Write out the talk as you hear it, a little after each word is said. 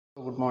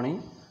Good morning.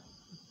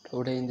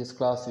 Today in this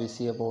class we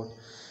see about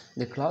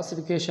the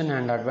classification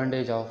and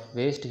advantage of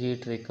waste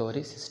heat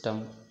recovery system.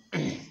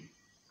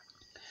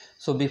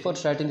 So before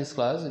starting this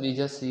class, we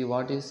just see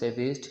what is a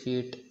waste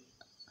heat.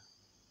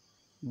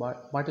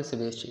 What is a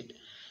waste heat?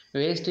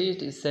 Waste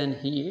heat is an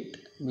heat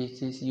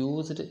which is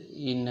used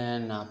in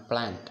a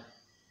plant,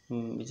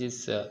 which is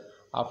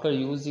after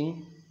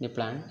using the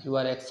plant, you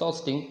are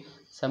exhausting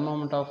some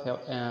amount of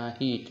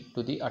heat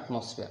to the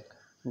atmosphere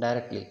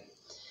directly.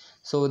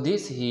 So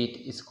this heat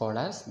is called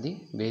as the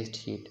waste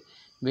heat.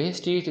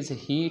 Waste heat is a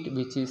heat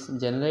which is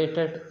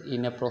generated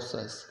in a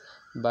process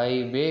by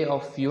way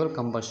of fuel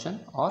combustion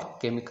or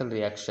chemical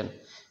reaction.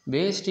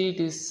 Waste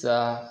heat is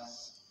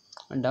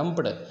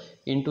dumped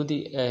into the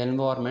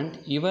environment,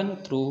 even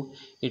though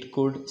it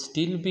could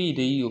still be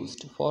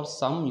reused for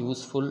some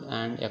useful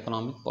and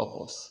economic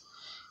purpose.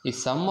 If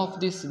some of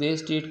this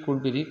waste heat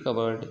could be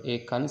recovered, a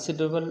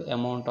considerable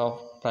amount of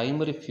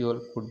primary fuel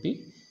could be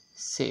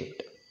saved.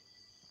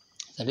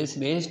 That is,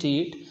 waste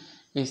heat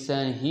is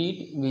an heat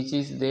which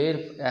is there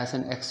as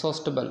an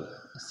exhaustible.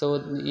 So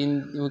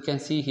you can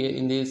see here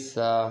in this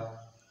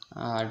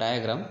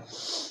diagram,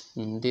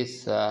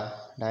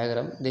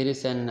 there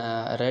is an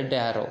red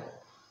arrow.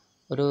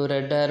 ഒരു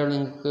red ആരോ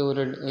നിങ്ങൾക്ക്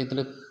ഒരു ഇതിൽ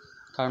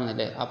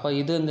കാണുന്നില്ലേ? അപ്പോൾ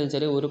ഇത് എന്താ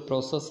വെച്ചാൽ ഒരു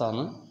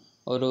പ്രോസസ്സാണ്,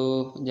 ഒരു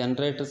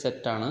ജനറേറ്റർ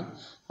സെറ്റാണ്.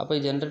 അപ്പോൾ ഈ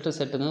ജനറേറ്റർ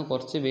സെറ്റിൽ നിന്ന്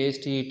കുറച്ച്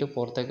വേസ്റ്റ് ഹീറ്റ്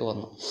പുറത്തേക്ക്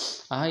വന്നു.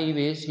 ഈ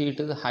waste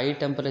heat high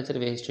temperature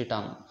waste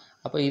ഹീറ്റാണ്.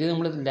 അപ്പോൾ ഇത്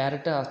നമ്മൾ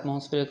ഡയറക്റ്റ്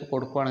അറ്റ്മോസ്ഫിയർക്ക്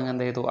കൊടുക്കുകയാണെങ്കിൽ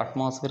എന്ത് ചെയ്തു?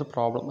 അറ്റ്മോസ്ഫിയർ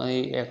പ്രോബ്ലം, ഈ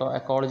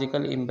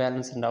എക്കോളജിക്കൽ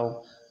ഇംബാലൻസ് ഉണ്ടാവും.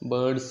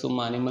 ബേർഡ്സും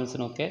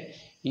അനിമൽസിനൊക്കെ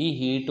ഈ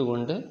ഹീറ്റ്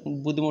കൊണ്ട്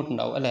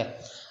ബുദ്ധിമുട്ടുണ്ടാവും അല്ലേ?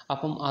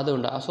 അപ്പം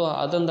അതുകൊണ്ട്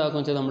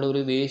അതെന്താക്കുമെന്ന് വെച്ചാൽ നമ്മൾ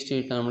ഒരു വേസ്റ്റ്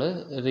ഹീറ്റ് നമ്മൾ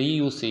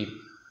റീയൂസ് ചെയ്യും.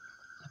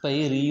 അപ്പോൾ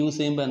ഈ റീയൂസ്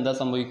ചെയ്യുമ്പോൾ എന്താ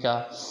സംഭവിക്കുക?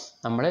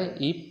 നമ്മൾ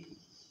ഈ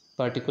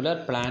പർട്ടിക്കുലർ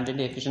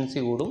പ്ലാന്റിൻ്റെ എഫിഷ്യൻസി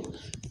കൂടും,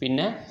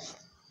 പിന്നെ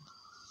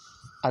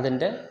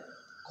അതിൻ്റെ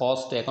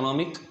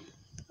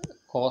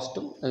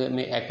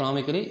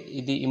എക്കണോമിക്കലി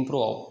ഇത്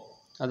ഇമ്പ്രൂവ് ആവും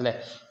അതല്ലേ?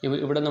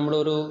 ഇവിടെ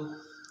നമ്മളൊരു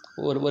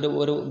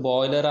ഒരു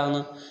ബോയിലറാണ്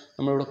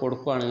നമ്മളിവിടെ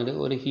കൊടുക്കുകയാണെങ്കിൽ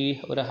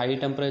ഒരു ഹൈ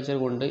ടെമ്പറേച്ചർ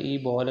കൊണ്ട് ഈ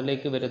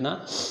ബോയിലറിലേക്ക് വരുന്ന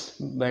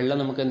വെള്ളം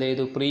നമുക്ക് എന്ത്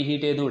ചെയ്തു? Pre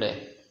heat ചെയ്തുകൂടെ?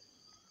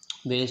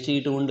 വേസ്റ്റ്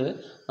ഹീറ്റ് കൊണ്ട്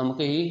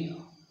നമുക്ക് ഈ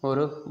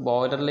ഒരു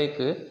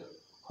ബോയിലറിലേക്ക്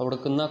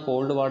കൊടുക്കുന്ന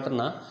കോൾഡ്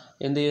വാട്ടറിന്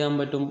എന്ത് ചെയ്യാൻ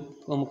പറ്റും?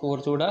 നമുക്ക്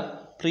കുറച്ചുകൂടെ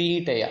പ്രീ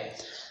ഹീറ്റ് ചെയ്യാം.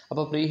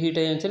 അപ്പോൾ പ്രീ ഹീറ്റ്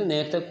ചെയ്യാന്ന്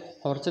വെച്ചാൽ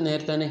കുറച്ച്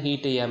നേരത്തെ തന്നെ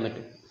ഹീറ്റ് ചെയ്യാൻ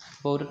പറ്റും.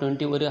 അപ്പോൾ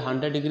ഒരു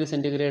 100 ഡിഗ്രി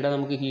സെൻറ്റിഗ്രേഡ്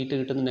നമുക്ക് ഹീറ്റ്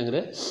കിട്ടുന്നുണ്ടെങ്കിൽ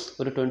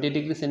ഒരു 20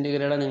 ഡിഗ്രി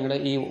സെൻറ്റിഗ്രേഡ് നിങ്ങൾ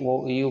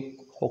ഈ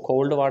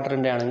കോൾഡ്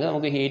വാട്ടറിൻ്റെ ആണെങ്കിൽ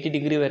നമുക്ക് 80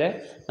 ഡിഗ്രി വരെ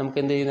നമുക്ക്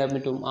എന്ത് ചെയ്യാൻ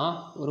പറ്റും? ആ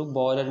ഒരു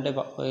ബോയിലറിൻ്റെ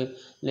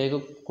ലേക്ക്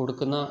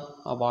കൊടുക്കുന്ന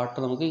ആ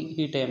വാട്ടർ നമുക്ക്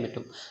ഹീറ്റ് ചെയ്യാൻ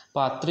പറ്റും.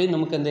 അപ്പോൾ അത്രയും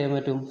നമുക്ക് എന്ത് ചെയ്യാൻ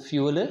പറ്റും?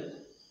 ഫ്യൂല്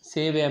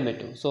സേവ് ചെയ്യാൻ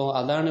പറ്റും. സോ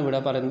അതാണ് ഇവിടെ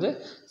പറയുന്നത്,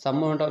 some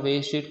amount of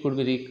waste heat could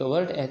be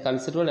recovered, A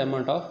considerable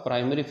amount of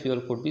primary fuel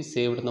could be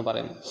saved എന്ന്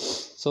പറയുന്നു.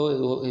 So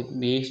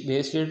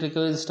waste heat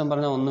recovery system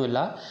പറഞ്ഞാൽ ഒന്നുമില്ല,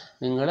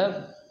 നിങ്ങൾ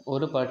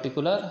ഒരു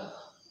പർട്ടിക്കുലർ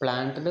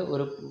പ്ലാന്റിൽ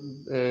ഒരു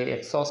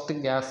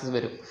എക്സോസ്റ്റിക് ഗ്യാസസ്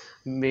വരും,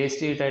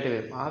 വേസ്റ്റ് ഹീറ്റായിട്ട്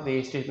വരും. ആ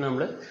വേസ്റ്റ് ഹീറ്റ്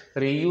നമ്മൾ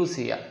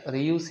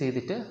റീയൂസ്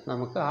ചെയ്തിട്ട്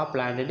നമുക്ക് ആ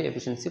പ്ലാന്റിൻ്റെ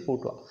എഫിഷ്യൻസി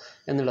കൂട്ടുക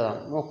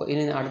എന്നുള്ളതാണ്. നോക്കുക,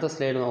 ഇനി അടുത്ത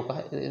സ്ലൈഡ് നോക്കുക,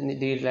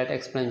 ഡീറ്റെയിലായിട്ട്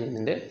എക്സ്പ്ലെയിൻ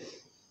ചെയ്യുന്നുണ്ട്.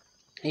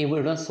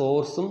 ഇവിടെ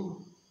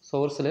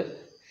സോഴ്സിൽ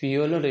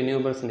ഫ്യൂവലും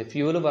റിന്യൂവബിൾസ് ഉണ്ട്.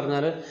 ഫ്യൂവൽ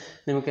പറഞ്ഞാൽ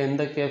നമുക്ക്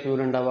എന്തൊക്കെയാണ് ഫ്യൂൽ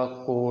ഉണ്ടാവുക?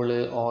 കോള്,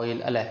 ഓയിൽ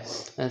അല്ലേ,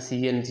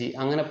 CNG,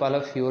 അങ്ങനെ പല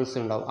ഫ്യൂൾസ്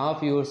ഉണ്ടാവും. ആ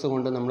ഫ്യൂൾസ്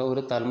കൊണ്ട് നമ്മൾ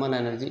ഒരു തെർമൽ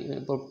എനർജി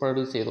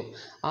പ്രൊഡ്യൂസ് ചെയ്തു.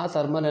 ആ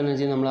തെർമൽ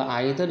എനർജി നമ്മൾ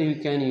either you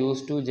can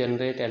use to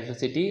generate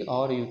electricity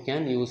or you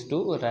can use to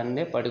run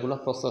A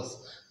particular process.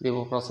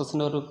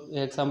 പ്രോസസ്സിൻ്റെ ഒരു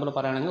എക്സാമ്പിൾ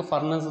പറയുകയാണെങ്കിൽ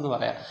ഫർണസ് എന്ന്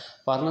പറയാം.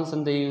 ഫർണസ്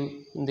എന്ത്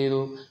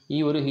ചെയ്തു? ഈ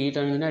ഒരു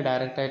ഹീറ്റ് എനർജിനെ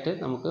ഡയറക്റ്റായിട്ട്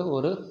നമുക്ക്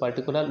ഒരു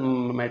പർട്ടിക്കുലർ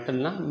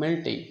മെറ്റലിനെ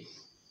മെൽറ്റ് ചെയ്യും.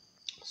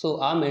 സോ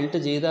ആ മെൽറ്റ്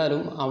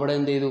ചെയ്താലും അവിടെ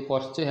എന്ത് ചെയ്തു?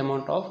 കുറച്ച്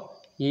എമൗണ്ട് ഓഫ്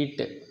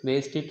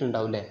വേസ്റ്റ് ഹീറ്റ്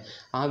ഉണ്ടാവില്ലേ?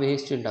 ആ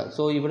വേസ്റ്റ് ഉണ്ടാവും.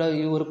 സോ ഇവിടെ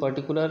ഈ ഒരു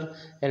പർട്ടിക്കുലർ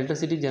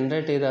ഇലക്ട്രിസിറ്റി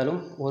ജനറേറ്റ് ചെയ്താലും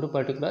ഒരു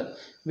പർട്ടിക്കുലർ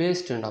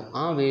വേസ്റ്റ് ഉണ്ടാവും.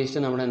 ആ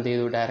വേസ്റ്റ് നമ്മൾ എന്ത്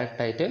ചെയ്തു?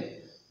 ഡയറക്റ്റായിട്ട്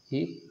ഈ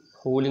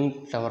കൂളിംഗ്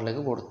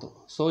ടവറിലേക്ക് കൊടുത്തു.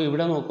 സോ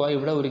ഇവിടെ നോക്കുക,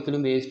 ഇവിടെ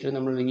ഒരിക്കലും വേസ്റ്റ്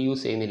നമ്മൾ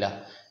റീയൂസ് ചെയ്യുന്നില്ല,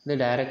 ഇത്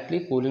ഡയറക്റ്റ്ലി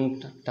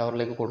കൂളിംഗ്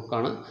ടവറിലേക്ക്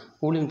കൊടുക്കുകയാണ്.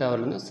 കൂളിംഗ്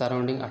ടവറിൽ നിന്ന്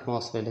സറൗണ്ടിങ്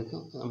അറ്റ്മോസ്ഫിയറിലേക്ക്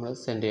നമ്മൾ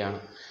സെൻഡ്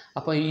ചെയ്യുകയാണ്.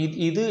 അപ്പോൾ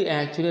ഇത്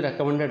ആക്ച്വലി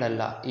റെക്കമെൻഡഡ്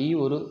അല്ല, ഈ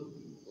ഒരു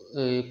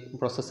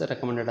പ്രോസസ്സ്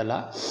റെക്കമെൻഡഡ് അല്ല.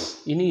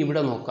 ഇനി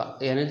ഇവിടെ നോക്കുക,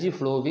 എനർജി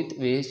ഫ്ലോ വിത്ത്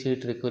waste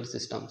heat recovery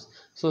systems.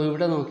 So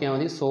ഇവിടെ നോക്കിയാൽ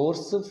മതി,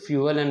 source,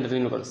 fuel and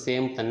renewable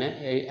same തന്നെ.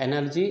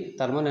 എനർജി,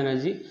 തെർമൽ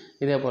എനർജി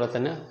ഇതേപോലെ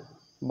തന്നെ.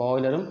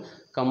 ബോയിലറും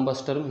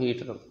കമ്പസ്റ്ററും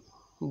ഹീറ്ററും.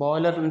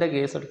 ബോയിലറിൻ്റെ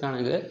കേസ്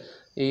എടുക്കുകയാണെങ്കിൽ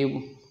ഈ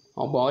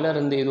ബോയിലർ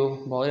എന്ത് ചെയ്തു?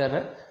 ബോയിലർ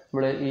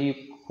നമ്മൾ ഈ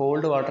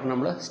കോൾഡ് വാട്ടർ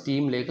നമ്മൾ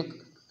സ്റ്റീമിലേക്ക്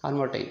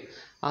കൺവേർട്ട് ചെയ്യും.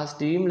 ആ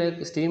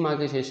സ്റ്റീം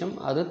ആക്കിയ ശേഷം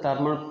അത്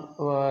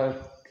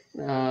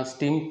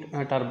സ്റ്റീം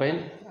ടർബൈൻ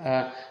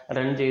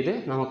റൺ ചെയ്ത്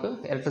നമുക്ക്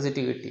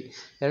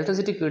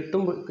ഇലക്ട്രിസിറ്റി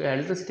കിട്ടുമ്പോൾ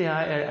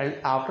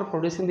after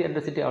producing the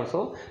electricity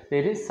also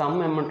there is some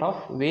amount of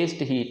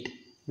waste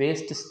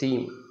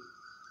steam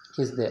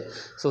is there.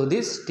 So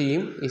this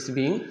steam is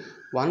being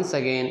once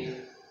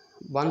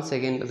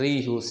again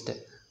reused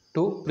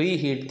to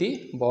preheat the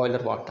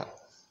boiler water.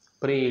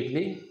 preheat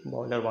the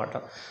boiler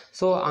water.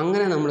 So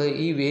അങ്ങനെ നമ്മൾ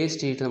ഈ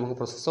waste heat നമുക്ക്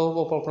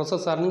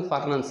process ആണെങ്കിൽ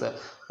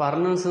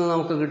ഫർണൻസ്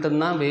നമുക്ക്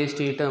കിട്ടുന്ന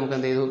waste heat നമുക്ക്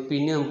എന്ത് ചെയ്തു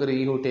പിന്നെ നമുക്ക്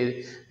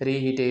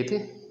റീഹീറ്റ് ചെയ്ത്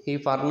ഈ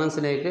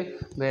ഫർണൻസിലേക്ക്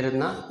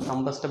വരുന്ന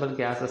കമ്പസ്റ്റബിൾ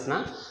ഗ്യാസസിനെ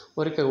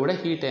ഒരിക്കൽ കൂടെ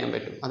ഹീറ്റ് ചെയ്യാൻ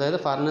പറ്റും. അതായത്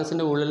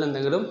ഫർണൻസിൻ്റെ ഉള്ളിൽ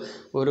എന്തെങ്കിലും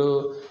ഒരു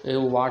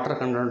വാട്ടർ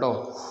കണ്ടോ,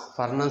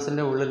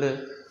 ഫർണൻസിൻ്റെ ഉള്ളിൽ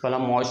വല്ല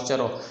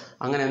മോയ്സ്ചറോ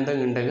അങ്ങനെ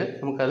എന്തെങ്കിലും ഉണ്ടെങ്കിൽ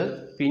നമുക്കത്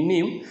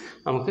പിന്നെയും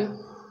നമുക്ക്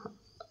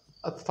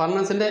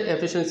ഫർണൻസിൻ്റെ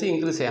എഫിഷ്യൻസി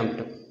ഇൻക്രീസ് ചെയ്യാൻ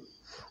പറ്റും.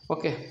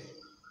 ഓക്കെ,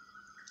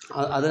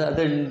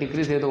 അത്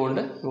ഡിക്രീസ്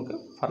ചെയ്തുകൊണ്ട് നമുക്ക്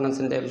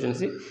ഫർണൻസിൻ്റെ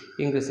എഫിഷ്യൻസി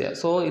ഇൻക്രീസ് ചെയ്യാം.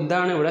 സോ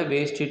ഇതാണ് ഇവിടെ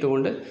വേസ്റ്റ് ഹീറ്റ്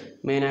കൊണ്ട്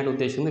മെയിനായിട്ട്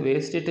ഉദ്ദേശിക്കുന്നത്.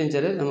 വേസ്റ്റ് ഹീറ്റ് എന്ന്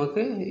വെച്ചാൽ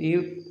നമുക്ക്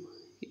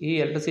ഈ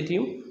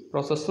ഇലക്ട്രിസിറ്റിയും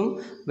പ്രോസസ്സും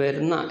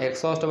വരുന്ന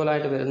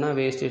എക്സോസ്റ്റബിളായിട്ട് വരുന്ന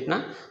വേസ്റ്റ് ഹീറ്റിനെ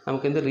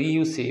നമുക്കെന്ത്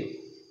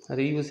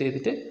റീയൂസ്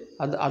ചെയ്തിട്ട്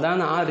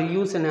അതാണ് ആ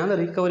റീയൂസ് തന്നെയാണ്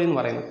റിക്കവറി എന്ന്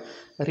പറയുന്നത്.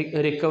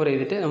 റിക്കവർ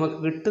ചെയ്തിട്ട് നമുക്ക്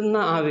കിട്ടുന്ന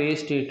ആ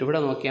വേസ്റ്റ് ഹീറ്റ് ഇവിടെ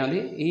നോക്കിയാൽ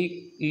മതി.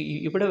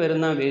 ഇവിടെ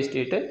വരുന്ന വേസ്റ്റ്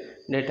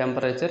ഹീറ്റിൻ്റെ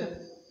ടെമ്പറേച്ചർ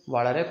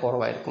വളരെ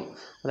കുറവായിരിക്കും.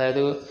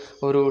 അതായത്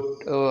ഒരു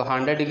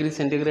 100 ഡിഗ്രി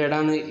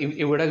സെൻറ്റിഗ്രേഡാണ്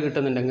ഇവിടെ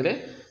കിട്ടുന്നുണ്ടെങ്കിൽ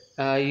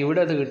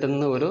ഇവിടെ അത്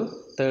കിട്ടുന്നത് ഒരു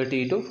 30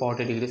 to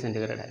 40 ഡിഗ്രി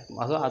സെൻറ്റിഗ്രേഡ് ആയിരിക്കും.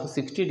 അത്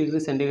 60 ഡിഗ്രി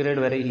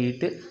സെൻറ്റിഗ്രേഡ് വരെ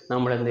ഹീറ്റ്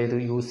നമ്മൾ എന്ത് ചെയ്തു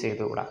യൂസ്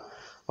ചെയ്തു ഇവിടെ.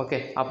 ഓക്കെ,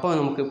 അപ്പോൾ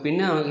നമുക്ക്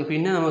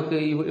പിന്നെ നമുക്ക്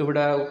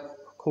ഇവിടെ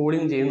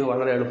കൂളിംഗ് ചെയ്യുന്നത്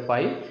വളരെ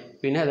എളുപ്പമായി.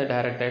 പിന്നെ അത്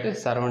ഡയറക്റ്റായിട്ട്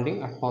സറൗണ്ടിങ്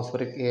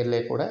അറ്റ്മോസ്ഫിയറിക്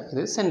എയറിലേക്ക് കൂടെ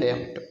ഇത് സെൻഡ് ചെയ്യാൻ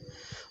പറ്റും.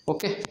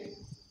 ഓക്കെ,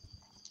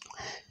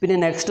 പിന്നെ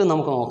നെക്സ്റ്റ്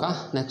നമുക്ക് നോക്കാം.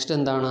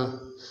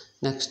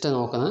 നെക്സ്റ്റ്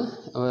നോക്കുന്നത്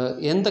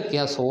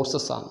എന്തൊക്കെയാണ്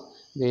സോഴ്സസാണ്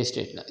വേസ്റ്റ്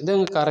ഹീറ്റിന്. ഇത്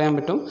നിങ്ങൾക്ക് അറിയാൻ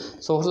പറ്റും.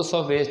 Sources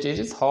of waste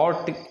heat is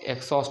hot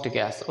exhaust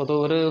gas. അത്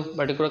ഒരു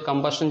പർട്ടിക്കുലർ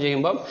കമ്പഷൻ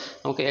ചെയ്യുമ്പം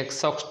നമുക്ക്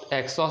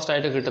എക്സോസ്റ്റ്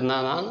ആയിട്ട്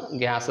കിട്ടുന്നതാണ്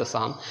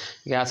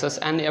ഗ്യാസസ്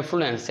ആൻഡ്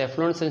എഫ്ലുവൻസ്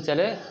എന്ന്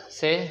വെച്ചാൽ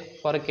സേ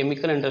ഫോർ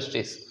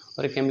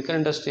കെമിക്കൽ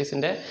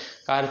ഇൻഡസ്ട്രീസിൻ്റെ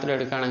കാര്യത്തിൽ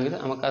എടുക്കുകയാണെങ്കിൽ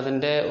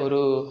നമുക്കതിൻ്റെ ഒരു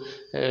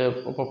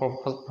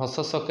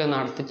പ്രോസസ്സൊക്കെ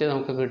നടത്തിയിട്ട്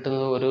നമുക്ക്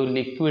കിട്ടുന്നത് ഒരു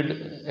ലിക്വിഡ്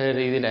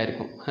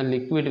രീതിയിലായിരിക്കും.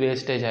 ലിക്വിഡ്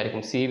വേസ്റ്റേജ്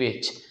ആയിരിക്കും,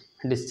 സീവേജ്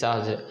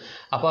ഡിസ്ചാർജ്.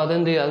 അപ്പോൾ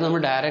അതെന്ത് ചെയ്യും, അത് നമ്മൾ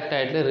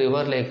ഡയറക്റ്റായിട്ട്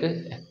റിവറിലേക്ക്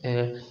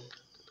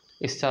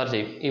ഡിസ്ചാർജ്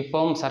ചെയ്യും.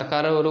 ഇപ്പം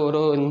സർക്കാർ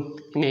ഒരു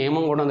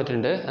നിയമം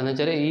കൊണ്ടുവന്നിട്ടുണ്ട്. എന്ന്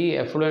വെച്ചാൽ ഈ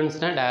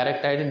എഫ്ലുവൻസിനെ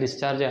ഡയറക്റ്റായിട്ട്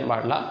ഡിസ്ചാർജ് ചെയ്യാൻ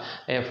പാടില്ല.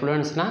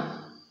 എഫ്ലുവൻസിനെ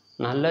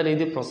നല്ല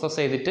രീതിയിൽ പ്രോസസ്സ്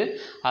ചെയ്തിട്ട്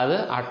അത്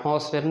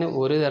അറ്റ്മോസ്ഫിയറിന്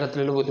ഒരു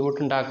തരത്തിലുള്ള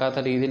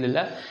ബുദ്ധിമുട്ടുണ്ടാക്കാത്ത രീതിയിലുള്ള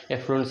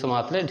എഫ്ലുവൻസ്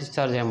മാത്രമേ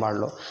ഡിസ്ചാർജ് ചെയ്യാൻ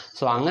പാടുള്ളൂ.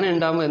 സോ അങ്ങനെ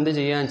ഉണ്ടാകുമ്പോൾ എന്ത്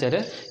ചെയ്യുകയെന്ന് വെച്ചാൽ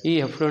ഈ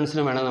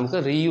എഫ്ലുവൻസിന് വേണം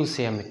നമുക്ക് റീയൂസ്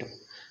ചെയ്യാൻ പറ്റും.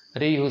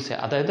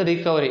 അതായത്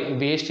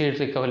വേസ്റ്റ്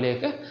ഹീറ്റ്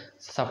റിക്കവറിലേക്ക്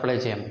സപ്ലൈ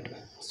ചെയ്യാൻ പറ്റും.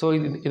 സോ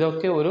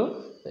ഇതൊക്കെ ഒരു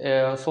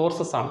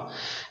സോഴ്സസ് ആണ്.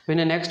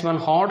 പിന്നെ next one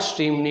hot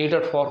stream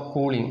needed for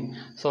cooling.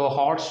 So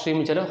hot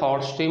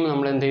stream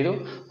നമ്മൾ എന്ത് ചെയ്തു,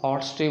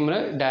 ഹോട്ട് സ്ട്രീമിൽ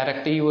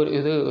ഡയറക്റ്റ്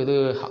ഇത്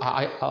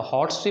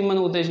ഹോട്ട് സ്ട്രീം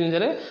എന്ന്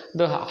ഉദ്ദേശിക്കുന്നത്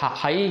ഇത്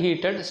ഹൈ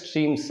ഹീറ്റഡ്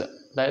സ്ട്രീംസ്,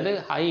 അതായത്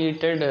ഹൈ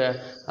ഹീറ്റഡ്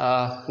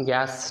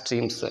ഗ്യാസ്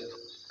സ്ട്രീംസ്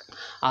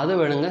അത്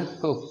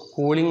വേണമെങ്കിൽ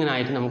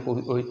കൂളിങ്ങിനായിട്ട് നമുക്ക്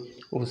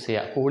യൂസ്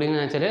ചെയ്യാം. കൂളിംഗ്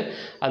എന്ന് വെച്ചാൽ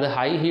അത്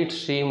ഹൈ ഹീറ്റ്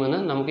സ്ട്രീമെന്ന്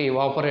നമുക്ക്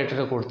ഇവാപ്പറേറ്റർ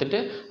കൊടുത്തിട്ട്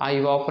ആ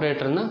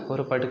ഇവാപ്പറേറ്ററിന്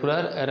ഒരു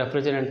പർട്ടിക്കുലർ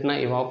റെഫ്രിജറൻറ്റിനെ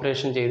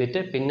ഇവാപ്പറേഷൻ ചെയ്തിട്ട്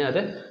പിന്നെ അത്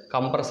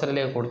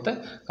കംപ്രസറിലേക്ക് കൊടുത്ത്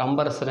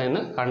കംപ്രസറിൽ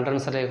നിന്ന്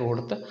കണ്ടൻസറിലേക്ക്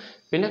കൊടുത്ത്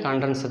പിന്നെ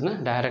കണ്ടൻസറിന്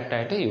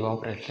ഡയറക്റ്റായിട്ട്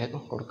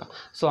ഇവാപ്പറേറ്ററിലേക്ക് കൊടുക്കാം.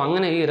 സോ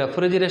അങ്ങനെ ഈ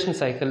റെഫ്രിജറേഷൻ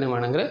സൈക്കിളിന്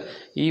വേണമെങ്കിൽ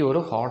ഈ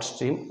ഒരു ഹോട്ട്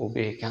സ്ട്രീം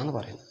ഉപയോഗിക്കാമെന്ന്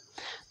പറയുന്നു.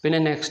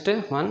 പിന്നെ നെക്സ്റ്റ്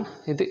വൺ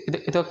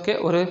ഇതൊക്കെ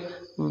ഒരു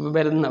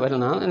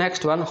വരുന്നതാണ്.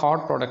 Next one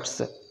hot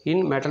products in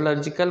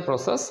metallurgical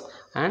process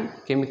and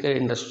chemical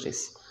industries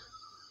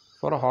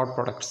for hot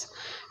products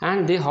and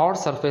the hot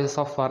surface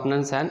of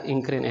furnace and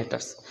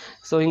incrinators.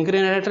 So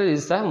incrinerator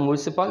is the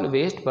municipal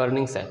waste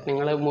burning site.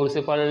 നിങ്ങൾ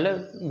മുനിസിപ്പാലിറ്റിയിലെ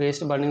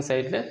waste Burning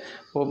സൈറ്റിൽ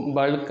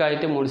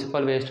ബൾക്കായിട്ട്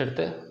municipal waste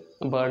എടുത്ത്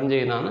burn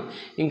ചെയ്യുന്നതാണ്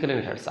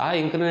ഇൻക്രിനേറ്റേഴ്സ്. ആ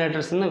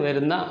ഇൻക്രിനേറ്റേഴ്സിൽ നിന്ന്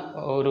വരുന്ന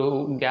ഒരു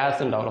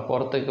ഗ്യാസ് ഉണ്ടാവുമല്ലോ,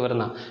 പുറത്തേക്ക്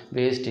വരുന്ന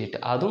വേസ്റ്റ് ഹീറ്റ്,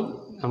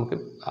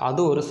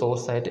 അതും ഒരു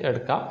സോഴ്സായിട്ട്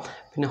എടുക്കാം.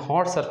 പിന്നെ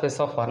ഹോട്ട്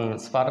സർഫേസ് ഓഫ്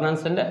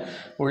ഫർണൻസിൻ്റെ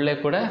ഉള്ളിൽ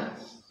കൂടെ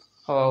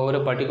ഒരു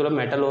പർട്ടിക്കുലർ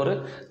മെറ്റൽ ഓർ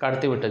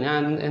കടത്തി വിട്ട്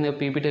ഞാൻ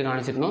PPT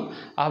കാണിച്ചിരുന്നു.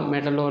 ആ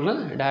മെറ്റൽ ഓറിന്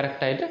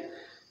ഡയറക്റ്റായിട്ട്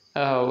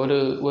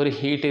ഒരു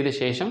ഹീറ്റ് ചെയ്ത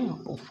ശേഷം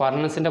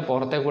ഫർണസിൻ്റെ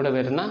പുറത്തേക്ക് കൂടെ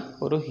വരുന്ന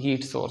ഒരു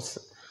heat source.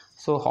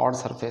 So hot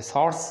surface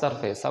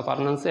ആ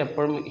ഫർണസ്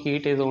എപ്പോഴും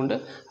ഹീറ്റ് ചെയ്തുകൊണ്ട്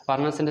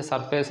ഫർണസിൻ്റെ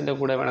സർഫേസിൻ്റെ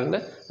കൂടെ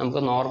വേണമെങ്കിൽ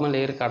നമുക്ക് നോർമൽ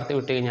എയർ കടത്തി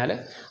വിട്ട് കഴിഞ്ഞാൽ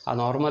ആ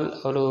നോർമൽ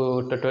ഒരു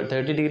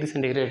 30 ഡിഗ്രി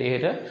സെൻറ്റിഗ്രേഡ്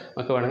എയർ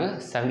നമുക്ക് വേണമെങ്കിൽ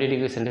 70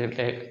 ഡിഗ്രി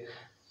സെൻറ്റിഗ്രേഡ്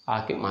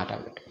ആക്കി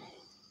മാറ്റാൻ പറ്റും.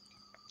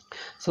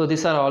 So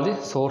these are all the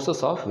sources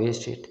of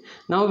waste heat.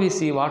 Now we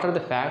see what are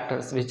the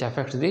factors which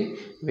affect the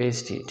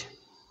waste heat.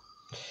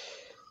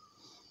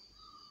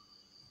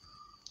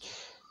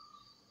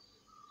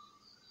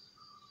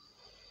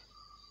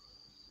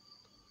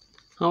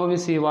 Now we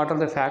see what are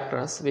the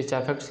factors which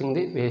affecting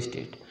the waste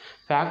heat.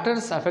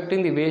 Factors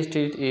affecting the waste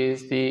heat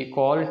is the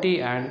quality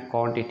and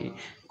quantity.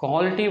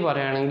 Quality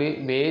പറയുകയാണെങ്കിൽ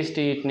waste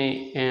heat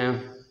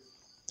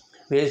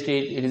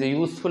it is a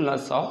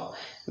usefulness of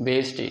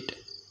waste heat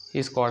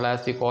is called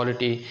as the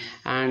quality,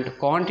 and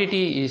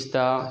quantity is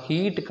the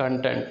heat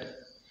content,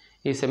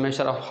 is a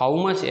measure of how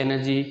much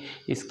energy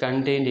is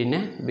contained in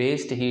a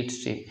waste heat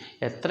stream.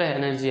 എത്ര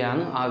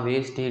എനർജിയാണ് ആ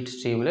waste heat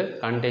സ്ട്രീമിൽ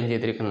contain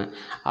ചെയ്തിരിക്കുന്നത്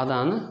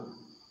അതാണ്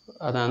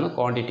അതാണ്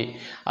quantity.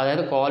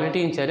 അതായത് quality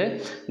എന്ന് വെച്ചാൽ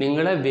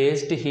നിങ്ങളുടെ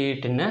വേസ്റ്റ്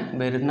ഹീറ്റിന്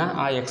വരുന്ന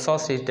ആ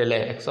എക്സോസ്റ്റ് ഹീറ്റ് അല്ലേ,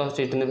 എക്സോസ്റ്റ്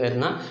ഹീറ്റിൽ നിന്ന്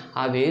വരുന്ന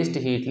ആ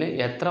വേസ്റ്റ് ഹീറ്റിൽ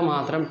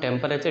എത്രമാത്രം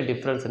ടെമ്പറേച്ചർ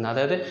ഡിഫറൻസ് ഉണ്ട്.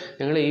 അതായത്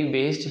നിങ്ങൾ ഈ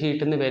വേസ്റ്റ്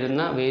ഹീറ്റിൽ നിന്ന്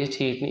വരുന്ന വേസ്റ്റ്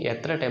ഹീറ്റിന്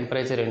എത്ര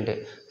ടെമ്പറേച്ചർ ഉണ്ട്.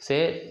 സേ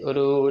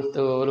ഒരു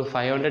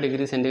 500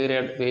 ഡിഗ്രി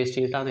സെൻറ്റിഗ്രേഡ് വേസ്റ്റ്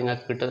ഹീറ്റാണ്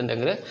നിങ്ങൾക്ക്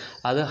കിട്ടുന്നുണ്ടെങ്കിൽ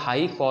അത് ഹൈ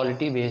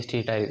ക്വാളിറ്റി വേസ്റ്റ്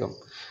ഹീറ്റായിരിക്കും.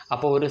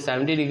 അപ്പോൾ ഒരു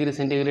 70 ഡിഗ്രി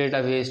സെൻറ്റിഗ്രേഡ്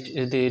വേസ്റ്റ്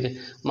ഇത്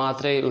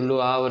മാത്രമേ ഉള്ളൂ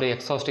ആ ഒരു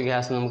എക്സോസ്റ്റ്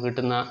ഗ്യാസ് നമുക്ക്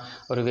കിട്ടുന്ന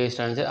ഒരു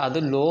വേസ്റ്റ് ആണെന്ന് വെച്ചാൽ അത്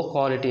ലോ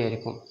ക്വാളിറ്റി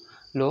ആയിരിക്കും.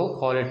 ലോ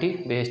ക്വാളിറ്റി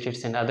വേസ്റ്റ്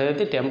ഹീറ്റ്സ് ഉണ്ട്.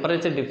 അതായത്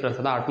ടെമ്പറേച്ചർ ഡിഫറൻസ്,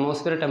 അത്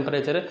അറ്റ്മോസ്ഫിയർ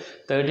ടെമ്പറേച്ചർ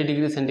 30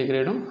 ഡിഗ്രി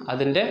സെൻറ്റിഗ്രേഡും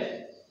അതിൻ്റെ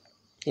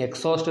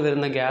എക്സോസ്റ്റ്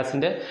വരുന്ന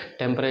ഗ്യാസിൻ്റെ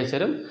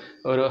ടെമ്പറേച്ചറും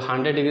ഒരു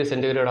 100 ഡിഗ്രി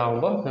സെൻറ്റിഗ്രേഡ്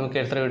ആകുമ്പോൾ നമുക്ക്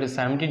എത്ര കിട്ടും,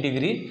 70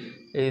 ഡിഗ്രി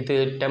ഇത്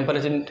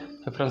ടെമ്പറേച്ചർ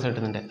ഡിഫറൻസ്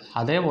കിട്ടുന്നുണ്ട്.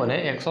 അതേപോലെ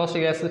എക്സോസ്റ്റ്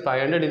ഗ്യാസ്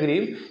 500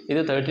 ഡിഗ്രിയും ഇത്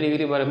 30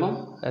 ഡിഗ്രി പറയുമ്പോൾ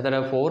എത്ര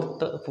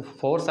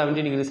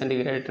 470 ഡിഗ്രി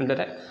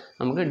സെൻറ്റിഗ്രേഡിൻ്റെ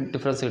നമുക്ക്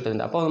ഡിഫറൻസ്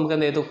കിട്ടുന്നുണ്ട്. അപ്പോൾ നമുക്ക്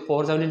എന്ത് ചെയ്തു,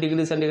 470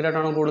 ഡിഗ്രി സെൻറ്റിഗ്രേഡ്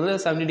ആണോ കൂടുതൽ,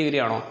 70 ഡിഗ്രി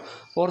ആണോ,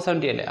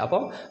 470 അല്ലേ.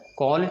 അപ്പോൾ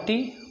ക്വാളിറ്റി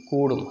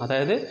കൂടും.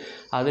 അതായത്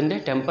അതിൻ്റെ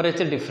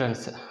ടെമ്പറേച്ചർ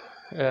ഡിഫറൻസ്,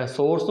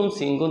 സോഴ്സും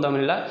സിങ്കും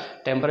തമ്മിലുള്ള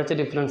ടെമ്പറേച്ചർ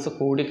ഡിഫറൻസ്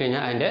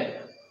കൂടിക്കഴിഞ്ഞാൽ അതിൻ്റെ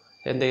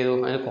എന്ത് ചെയ്തു,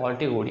 അതിന്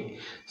ക്വാളിറ്റി കൂടി.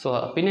 സോ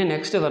പിന്നെ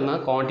നെക്സ്റ്റ്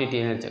പറഞ്ഞത് ക്വാണ്ടിറ്റി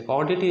എന്ന് വെച്ചാൽ,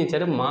 ക്വാണ്ടിറ്റി എന്ന്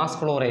വെച്ചാൽ മാസ്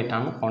ഫ്ലോ റേറ്റ്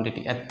ആണ്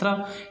ക്വാണ്ടിറ്റി.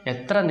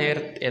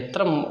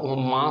 എത്ര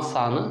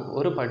മാസാണ്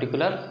ഒരു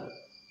പർട്ടിക്കുലർ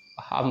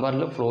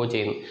ഹമ്പറിൽ ഫ്ലോ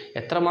ചെയ്യുന്നു,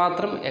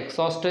 എത്രമാത്രം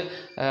എക്സോസ്റ്റ്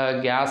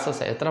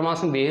ഗ്യാസസ്,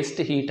 എത്രമാത്രം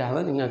വേസ്റ്റ് ഹീറ്റാണ്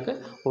നിങ്ങൾക്ക്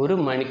ഒരു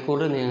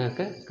മണിക്കൂറിൽ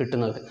നിങ്ങൾക്ക്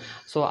കിട്ടുന്നത്.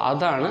 സോ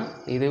അതാണ്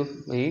ഇത്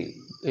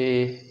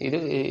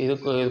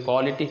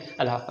ക്വാളിറ്റി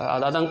അല്ല,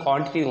 അതാണ്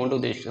ക്വാണ്ടിറ്റി കൊണ്ട്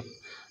ഉദ്ദേശിച്ചത്.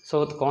 So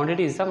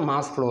quantity is A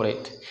mass flow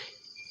rate.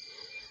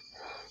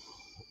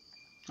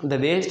 The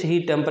waste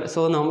heat temperature,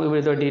 so now we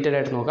will detail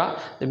ആയിട്ട് നോക്കാം.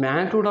 The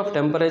magnitude of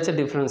temperature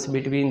difference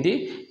between the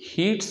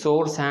heat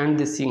source and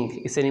the sink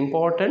is an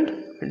important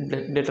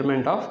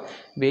determinant of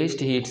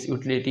waste heat's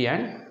utility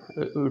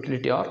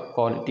or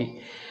quality.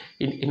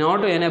 In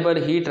order to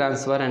enable heat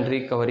transfer and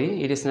recovery,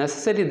 it is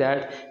necessary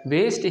that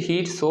waste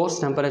heat source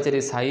temperature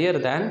is higher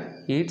than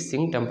heat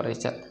sink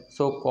temperature.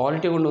 So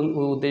quality കൊണ്ട്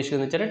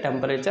ഉദ്ദേശിക്കുന്നത് വെച്ചാൽ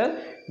temperature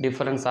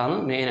difference ആണ്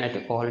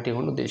മെയിനായിട്ട് quality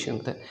കൊണ്ട്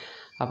ഉദ്ദേശിക്കുന്നത്.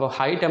 അപ്പോൾ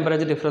high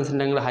temperature difference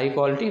ഉണ്ടെങ്കിൽ high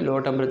quality, low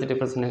temperature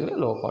difference ഉണ്ടെങ്കിൽ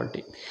low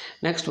quality.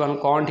 Next one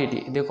quantity.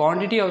 The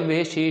quantity of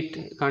waste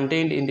heat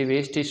contained in the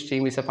waste heat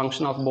stream is A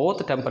function of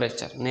both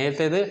temperature.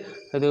 നേരത്തേത്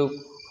ഇത്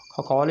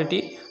quality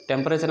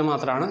temperature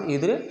മാത്രമാണ്,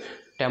 ഇതിൽ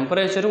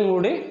ടെമ്പറേച്ചറും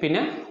കൂടി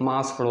പിന്നെ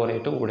mass flow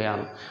റേറ്റും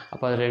കൂടിയാണ്.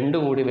 അപ്പോൾ അത്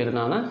രണ്ടും കൂടി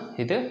വരുന്നതാണ്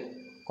ഇത്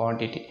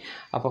ക്വാണ്ടിറ്റി.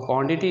 അപ്പോൾ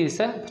quantity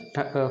is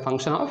A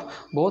function of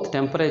both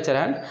temperature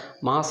and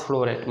mass flow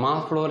rate.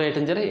 Mass flow rate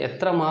എന്ന് വെച്ചാൽ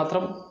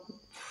എത്രമാത്രം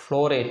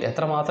ഫ്ലോ റേറ്റ്,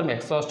 എത്രമാത്രം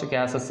എക്സോസ്റ്റ്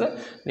ഗ്യാസസ്,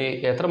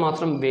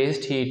 എത്രമാത്രം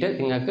വേസ്റ്റ് ഹീറ്റ്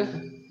നിങ്ങൾക്ക്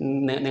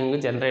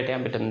ജനറേറ്റ്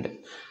ചെയ്യാൻ പറ്റുന്നുണ്ട്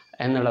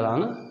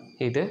എന്നുള്ളതാണ്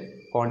ഇത്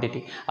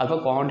ക്വാണ്ടിറ്റി. അപ്പോൾ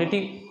ക്വാണ്ടിറ്റി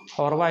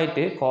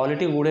കുറവായിട്ട്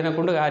ക്വാളിറ്റി കൂടിയതിനെ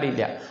കൊണ്ട്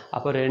കാര്യമില്ല.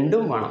 അപ്പോൾ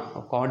രണ്ടും വേണം,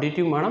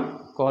 ക്വാണ്ടിറ്റിയും വേണം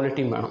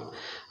ക്വാളിറ്റിയും വേണം.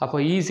 അപ്പോൾ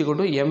E is equal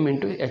to m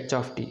into h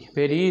of t,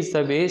 where E is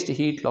the waste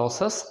heat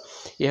losses,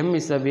 m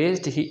is the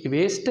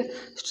waste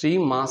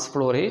stream mass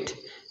flow rate,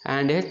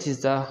 and h is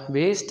the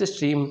waste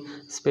stream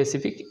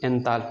specific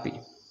enthalpy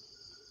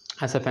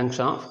as a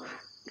function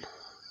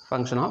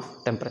of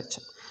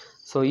temperature.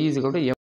 So E is equal to m